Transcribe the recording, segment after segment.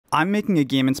I'm making a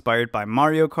game inspired by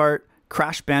Mario Kart,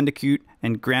 Crash Bandicoot,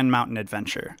 and Grand Mountain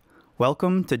Adventure.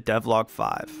 Welcome to Devlog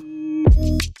 5.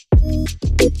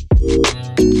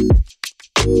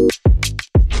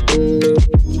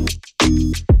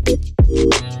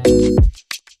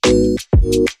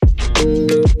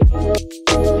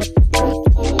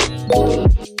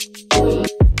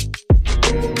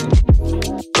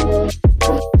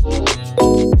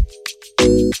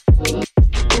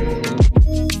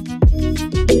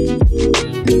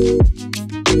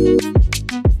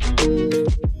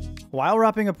 While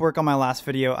wrapping up work on my last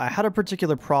video, I had a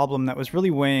particular problem that was really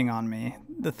weighing on me.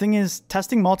 The thing is,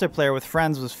 testing multiplayer with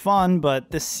friends was fun, but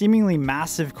this seemingly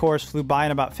massive course flew by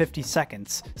in about 50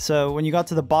 seconds. So when you got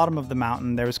to the bottom of the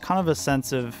mountain, there was kind of a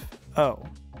sense of, oh,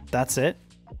 that's it?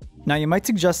 Now you might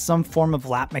suggest some form of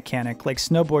lap mechanic like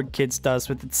Snowboard Kids does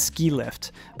with its ski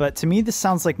lift, but to me this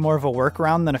sounds like more of a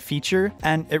workaround than a feature,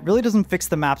 and it really doesn't fix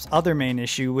the map's other main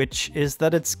issue, which is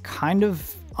that it's kind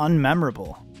of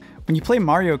unmemorable. When you play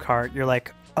Mario Kart, you're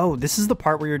like, oh, this is the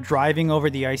part where you're driving over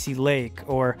the icy lake,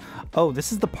 or oh,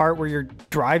 this is the part where you're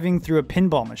driving through a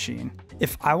pinball machine.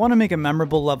 If I want to make a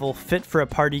memorable level fit for a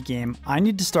party game, I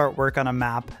need to start work on a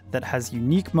map that has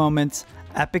unique moments,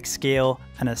 epic scale,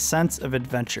 and a sense of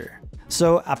adventure.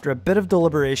 So after a bit of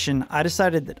deliberation, I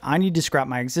decided that I need to scrap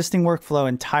my existing workflow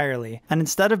entirely, and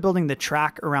instead of building the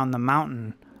track around the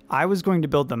mountain, I was going to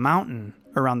build the mountain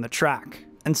around the track.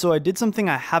 And so I did something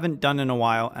I haven't done in a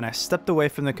while, and I stepped away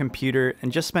from the computer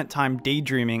and just spent time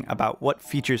daydreaming about what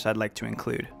features I'd like to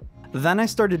include. Then I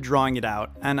started drawing it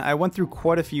out, and I went through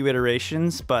quite a few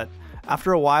iterations, but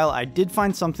after a while I did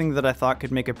find something that I thought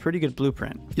could make a pretty good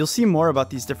blueprint. You'll see more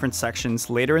about these different sections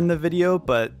later in the video,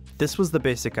 but this was the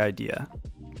basic idea.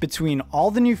 Between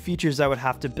all the new features I would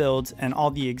have to build and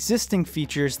all the existing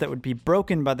features that would be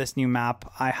broken by this new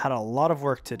map, I had a lot of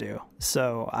work to do,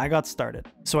 so I got started.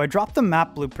 So I dropped the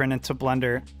map blueprint into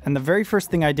Blender, and the very first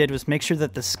thing I did was make sure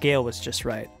that the scale was just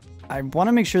right. I want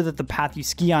to make sure that the path you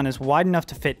ski on is wide enough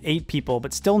to fit 8 people,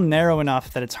 but still narrow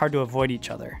enough that it's hard to avoid each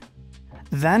other.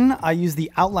 Then I used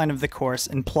the outline of the course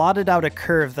and plotted out a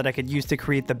curve that I could use to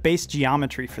create the base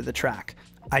geometry for the track.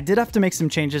 I did have to make some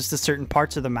changes to certain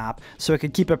parts of the map so I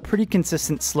could keep a pretty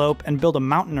consistent slope and build a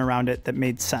mountain around it that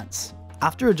made sense.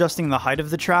 After adjusting the height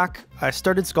of the track, I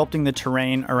started sculpting the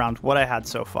terrain around what I had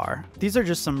so far. These are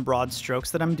just some broad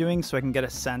strokes that I'm doing so I can get a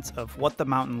sense of what the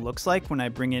mountain looks like when I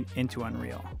bring it into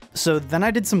Unreal. So then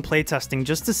I did some playtesting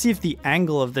just to see if the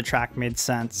angle of the track made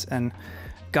sense, and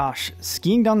gosh,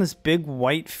 skiing down this big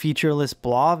white featureless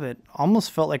blob, it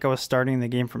almost felt like I was starting the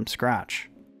game from scratch.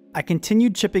 I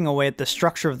continued chipping away at the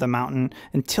structure of the mountain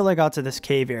until I got to this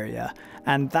cave area,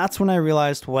 and that's when I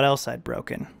realized what else I'd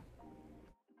broken.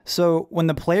 So when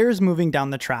the player is moving down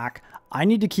the track, I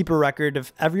need to keep a record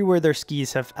of everywhere their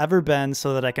skis have ever been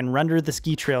so that I can render the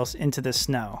ski trails into the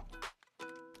snow.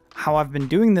 How I've been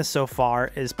doing this so far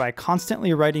is by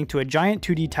constantly writing to a giant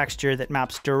 2D texture that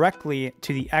maps directly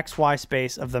to the XY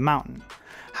space of the mountain.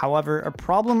 However, a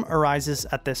problem arises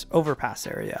at this overpass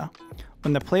area.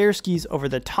 When the player skis over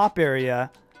the top area,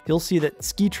 you'll see that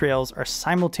ski trails are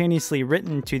simultaneously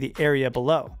written to the area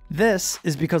below. This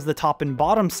is because the top and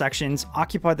bottom sections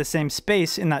occupy the same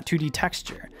space in that 2D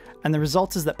texture, and the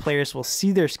result is that players will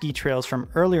see their ski trails from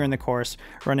earlier in the course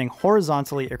running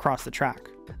horizontally across the track.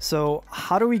 So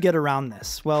how do we get around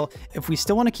this? Well, if we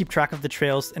still want to keep track of the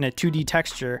trails in a 2D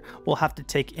texture, we'll have to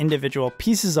take individual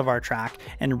pieces of our track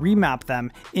and remap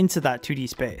them into that 2D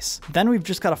space. Then we've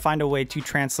just got to find a way to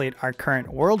translate our current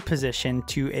world position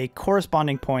to a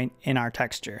corresponding point in our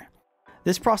texture.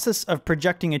 This process of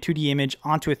projecting a 2D image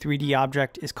onto a 3D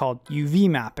object is called UV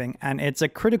mapping, and it's a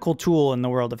critical tool in the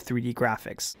world of 3D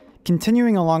graphics.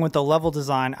 Continuing along with the level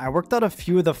design, I worked out a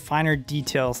few of the finer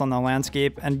details on the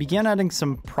landscape and began adding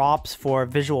some props for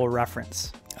visual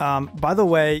reference. By the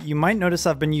way, you might notice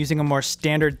I've been using a more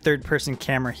standard third-person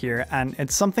camera here, and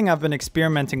it's something I've been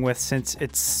experimenting with since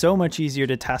it's so much easier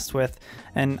to test with,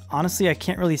 and honestly I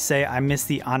can't really say I miss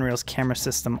the Unreal's camera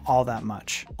system all that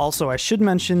much. Also, I should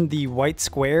mention the white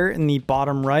square in the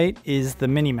bottom right is the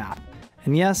minimap,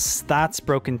 and yes, that's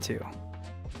broken too.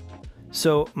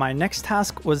 So my next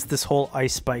task was this whole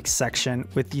ice spikes section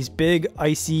with these big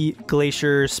icy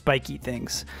glacier spiky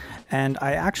things. And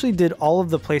I actually did all of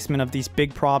the placement of these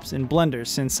big props in Blender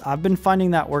since I've been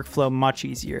finding that workflow much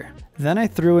easier. Then I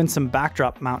threw in some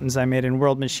backdrop mountains I made in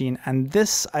World Machine, and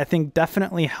this I think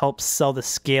definitely helps sell the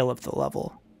scale of the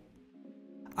level.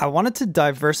 I wanted to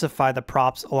diversify the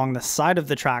props along the side of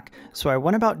the track, so I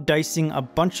went about dicing a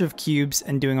bunch of cubes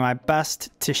and doing my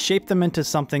best to shape them into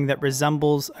something that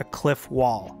resembles a cliff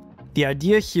wall. The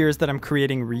idea here is that I'm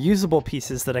creating reusable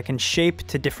pieces that I can shape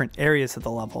to different areas of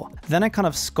the level. Then I kind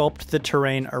of sculpt the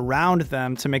terrain around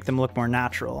them to make them look more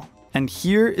natural. And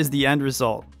here is the end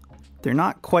result. They're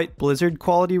not quite Blizzard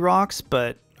quality rocks,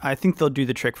 but I think they'll do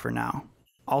the trick for now.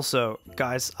 Also,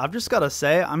 guys, I've just gotta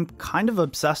say, I'm kind of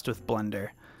obsessed with Blender.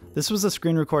 This was a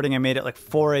screen recording I made at like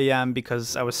 4 AM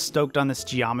because I was stoked on this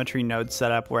geometry node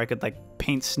setup where I could like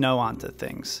paint snow onto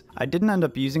things. I didn't end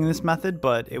up using this method,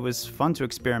 but it was fun to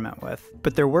experiment with.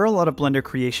 But there were a lot of Blender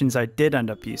creations I did end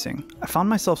up using. I found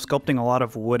myself sculpting a lot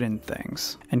of wooden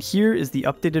things. And here is the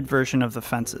updated version of the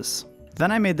fences.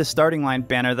 Then I made the starting line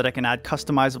banner that I can add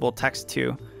customizable text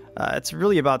to. It's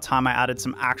really about time I added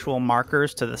some actual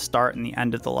markers to the start and the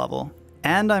end of the level.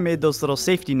 And I made those little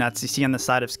safety nets you see on the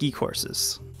side of ski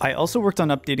courses. I also worked on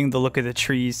updating the look of the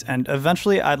trees, and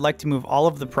eventually I'd like to move all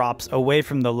of the props away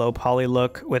from the low poly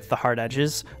look with the hard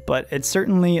edges, but it's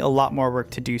certainly a lot more work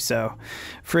to do so.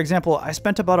 For example, I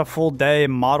spent about a full day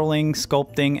modeling,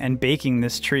 sculpting, and baking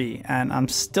this tree, and I'm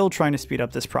still trying to speed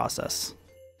up this process.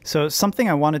 So something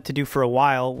I wanted to do for a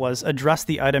while was address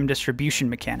the item distribution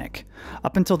mechanic.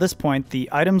 Up until this point, the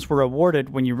items were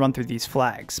awarded when you run through these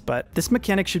flags, but this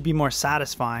mechanic should be more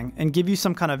satisfying and give you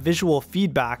some kind of visual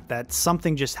feedback that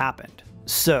something just happened.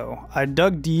 So I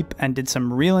dug deep and did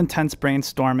some real intense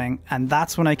brainstorming, and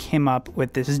that's when I came up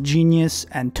with this genius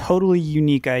and totally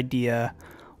unique idea.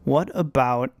 What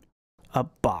about a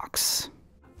box?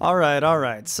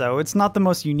 Alright, so it's not the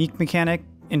most unique mechanic.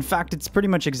 In fact, it's pretty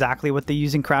much exactly what they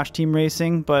use in Crash Team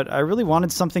Racing, but I really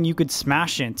wanted something you could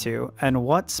smash into, and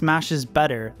what smashes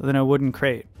better than a wooden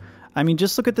crate? I mean,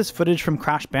 just look at this footage from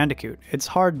Crash Bandicoot. It's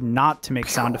hard not to make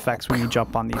sound effects when you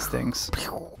jump on these things.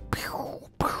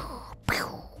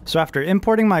 So after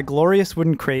importing my glorious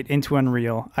wooden crate into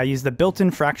Unreal, I used the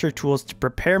built-in fracture tools to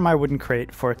prepare my wooden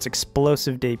crate for its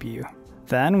explosive debut.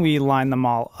 Then we line them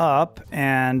all up,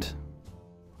 and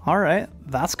alright,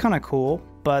 that's kinda cool.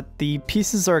 But the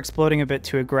pieces are exploding a bit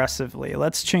too aggressively.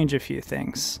 Let's change a few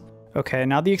things. Okay,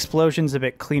 now the explosion's a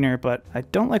bit cleaner, but I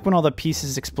don't like when all the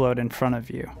pieces explode in front of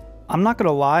you. I'm not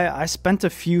gonna lie, I spent a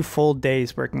few full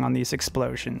days working on these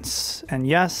explosions. And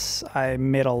yes, I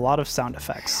made a lot of sound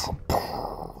effects.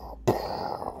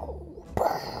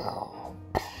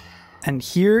 And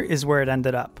here is where it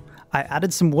ended up. I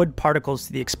added some wood particles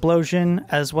to the explosion,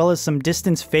 as well as some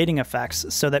distance fading effects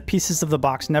so that pieces of the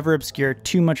box never obscure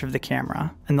too much of the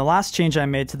camera. And the last change I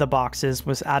made to the boxes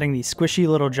was adding these squishy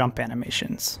little jump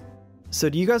animations. So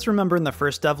do you guys remember in the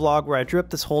first devlog where I drew up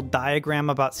this whole diagram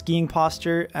about skiing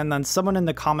posture, and then someone in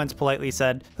the comments politely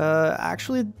said,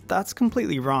 actually that's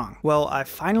completely wrong. Well, I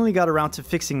finally got around to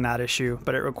fixing that issue,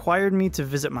 but it required me to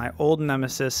visit my old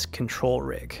nemesis, Control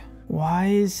Rig. Why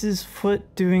is his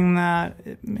foot doing that?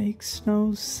 It makes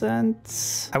no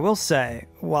sense. I will say,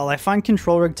 while I find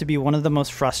Control Rig to be one of the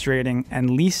most frustrating and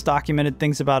least documented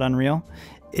things about Unreal,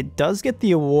 it does get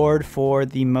the award for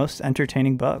the most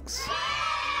entertaining bugs.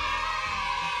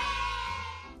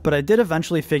 But I did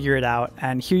eventually figure it out,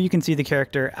 and here you can see the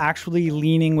character actually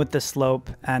leaning with the slope,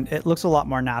 and it looks a lot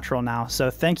more natural now, so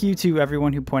thank you to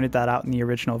everyone who pointed that out in the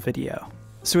original video.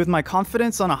 So with my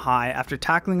confidence on a high, after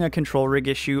tackling a Control Rig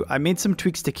issue, I made some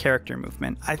tweaks to character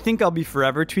movement. I think I'll be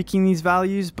forever tweaking these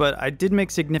values, but I did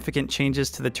make significant changes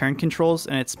to the turn controls,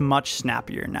 and it's much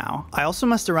snappier now. I also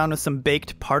messed around with some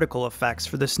baked particle effects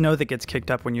for the snow that gets kicked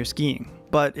up when you're skiing.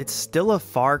 But it's still a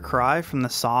far cry from the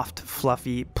soft,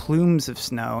 fluffy plumes of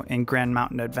snow in Grand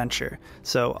Mountain Adventure,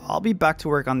 so I'll be back to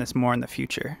work on this more in the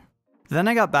future. Then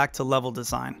I got back to level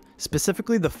design,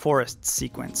 specifically the forest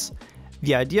sequence.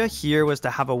 The idea here was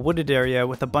to have a wooded area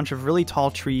with a bunch of really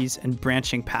tall trees and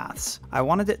branching paths. I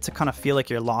wanted it to kind of feel like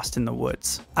you're lost in the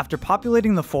woods. After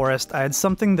populating the forest, I had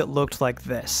something that looked like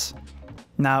this.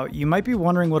 Now, you might be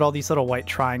wondering what all these little white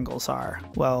triangles are.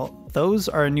 Well, those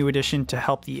are a new addition to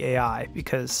help the AI,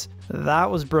 because that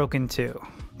was broken too.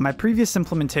 My previous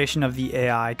implementation of the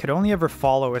AI could only ever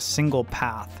follow a single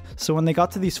path, so when they got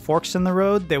to these forks in the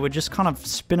road, they would just kind of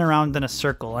spin around in a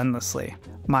circle endlessly.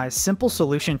 My simple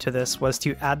solution to this was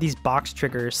to add these box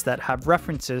triggers that have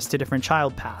references to different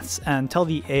child paths and tell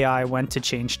the AI when to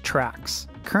change tracks.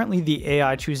 Currently, the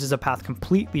AI chooses a path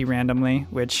completely randomly,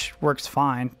 which works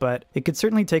fine, but it could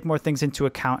certainly take more things into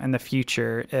account in the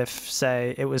future if,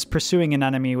 say, it was pursuing an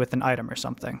enemy with an item or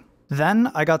something.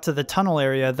 Then I got to the tunnel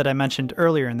area that I mentioned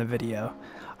earlier in the video.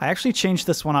 I actually changed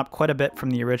this one up quite a bit from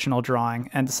the original drawing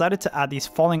and decided to add these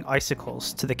falling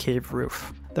icicles to the cave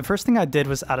roof. The first thing I did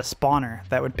was add a spawner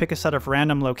that would pick a set of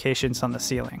random locations on the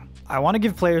ceiling. I want to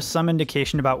give players some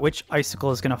indication about which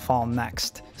icicle is going to fall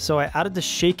next, so I added the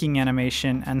shaking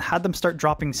animation and had them start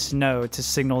dropping snow to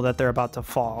signal that they're about to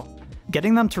fall.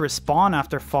 Getting them to respawn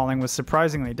after falling was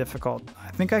surprisingly difficult. I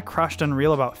think I crashed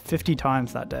Unreal about 50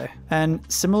 times that day. And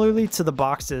similarly to the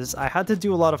boxes, I had to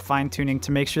do a lot of fine-tuning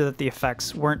to make sure that the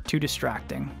effects weren't too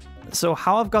distracting. So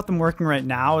how I've got them working right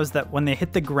now is that when they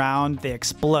hit the ground, they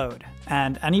explode,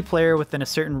 and any player within a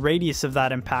certain radius of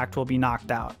that impact will be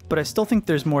knocked out. But I still think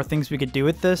there's more things we could do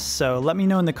with this, so let me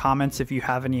know in the comments if you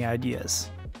have any ideas.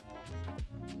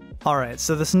 Alright,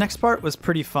 so this next part was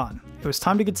pretty fun. It was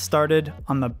time to get started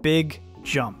on the big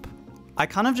jump. I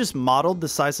kind of just modeled the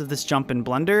size of this jump in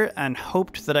Blender and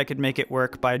hoped that I could make it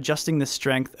work by adjusting the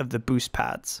strength of the boost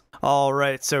pads.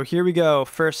 Alright, so here we go.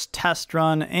 First test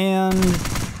run and...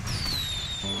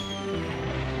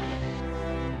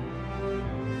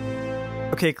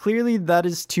 Okay, clearly that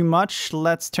is too much.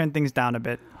 Let's turn things down a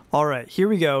bit. Alright, here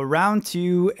we go. Round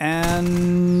 2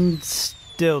 and...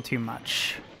 still too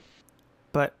much.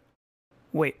 But...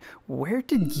 wait, where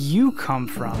did you come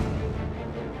from?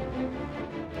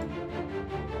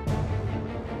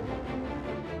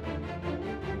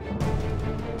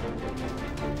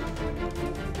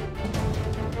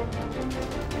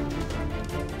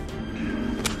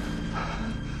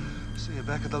 See you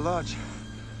back at the lodge.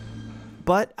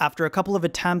 But after a couple of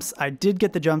attempts, I did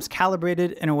get the jumps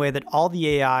calibrated in a way that all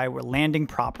the AI were landing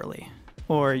properly.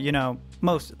 Or, you know,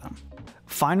 most of them.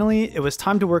 Finally, it was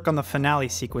time to work on the finale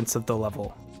sequence of the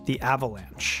level, the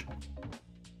avalanche.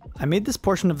 I made this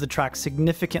portion of the track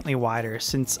significantly wider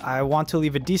since I want to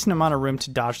leave a decent amount of room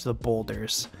to dodge the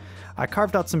boulders. I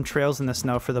carved out some trails in the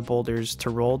snow for the boulders to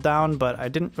roll down, but I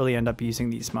didn't really end up using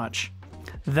these much.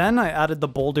 Then I added the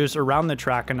boulders around the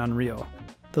track in Unreal.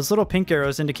 Those little pink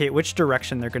arrows indicate which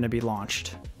direction they're going to be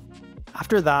launched.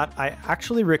 After that, I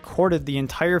actually recorded the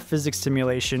entire physics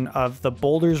simulation of the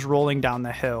boulders rolling down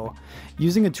the hill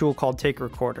using a tool called Take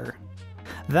Recorder.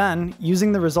 Then,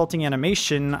 using the resulting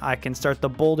animation, I can start the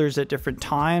boulders at different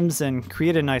times and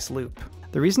create a nice loop.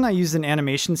 The reason I use an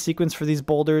animation sequence for these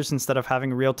boulders instead of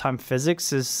having real-time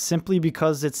physics is simply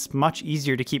because it's much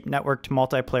easier to keep networked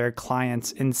multiplayer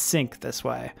clients in sync this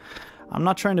way. I'm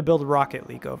not trying to build Rocket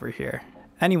League over here.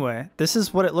 Anyway, this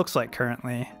is what it looks like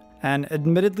currently, and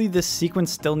admittedly this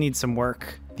sequence still needs some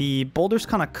work. The boulders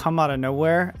kind of come out of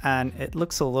nowhere and it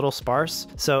looks a little sparse,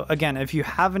 so again, if you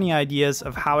have any ideas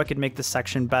of how I could make this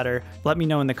section better, let me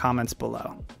know in the comments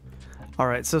below.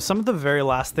 Alright, so some of the very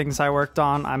last things I worked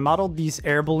on, I modeled these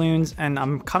air balloons and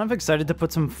I'm kind of excited to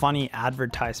put some funny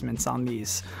advertisements on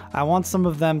these. I want some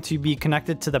of them to be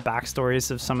connected to the backstories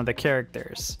of some of the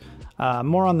characters.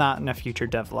 More on that in a future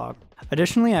devlog.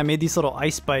 Additionally, I made these little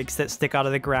ice spikes that stick out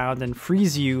of the ground and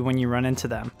freeze you when you run into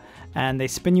them, and they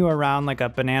spin you around like a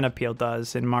banana peel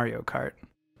does in Mario Kart.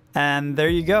 And there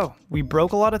you go. We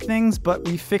broke a lot of things, but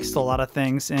we fixed a lot of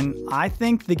things, and I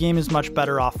think the game is much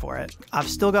better off for it. I've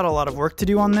still got a lot of work to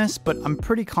do on this, but I'm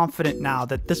pretty confident now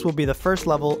that this will be the first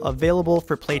level available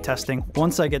for playtesting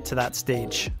once I get to that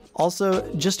stage.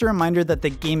 Also, just a reminder that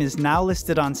the game is now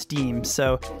listed on Steam,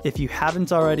 so if you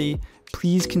haven't already,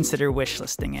 please consider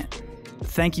wishlisting it.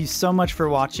 Thank you so much for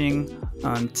watching.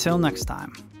 Until next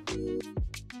time.